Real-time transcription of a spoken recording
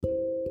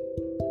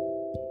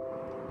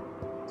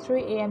through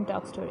A.M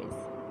Talkstories.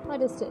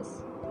 What is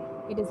this?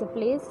 It is a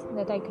place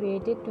that I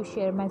created to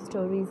share my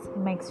stories,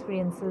 my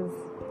experiences,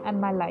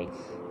 and my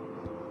life.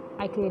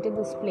 I created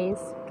this place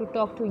to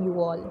talk to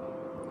you all.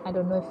 I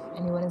don't know if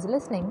anyone is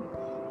listening,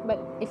 but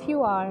if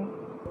you are,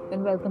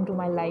 then welcome to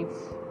my life.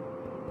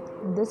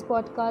 This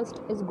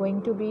podcast is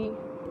going to be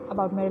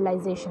about my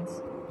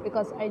realizations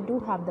because I do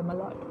have them a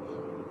lot.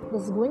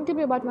 This is going to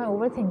be about my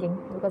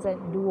overthinking because I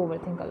do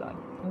overthink a lot.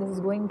 And this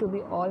is going to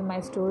be all my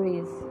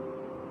stories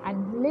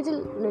and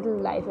little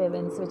life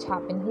events which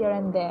happen here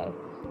and there,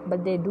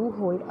 but they do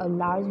hold a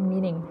large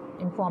meaning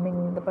in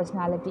forming the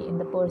personality in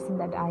the person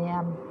that I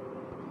am.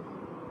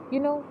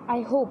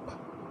 I hope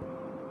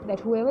that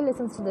whoever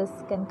listens to this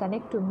can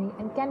connect to me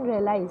and can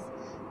realize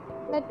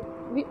that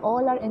we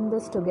all are in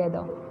this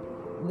together.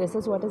 This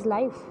is what is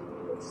life.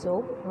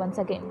 So, once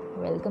again,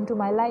 welcome to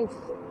my life.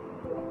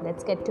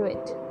 Let's get to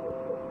it.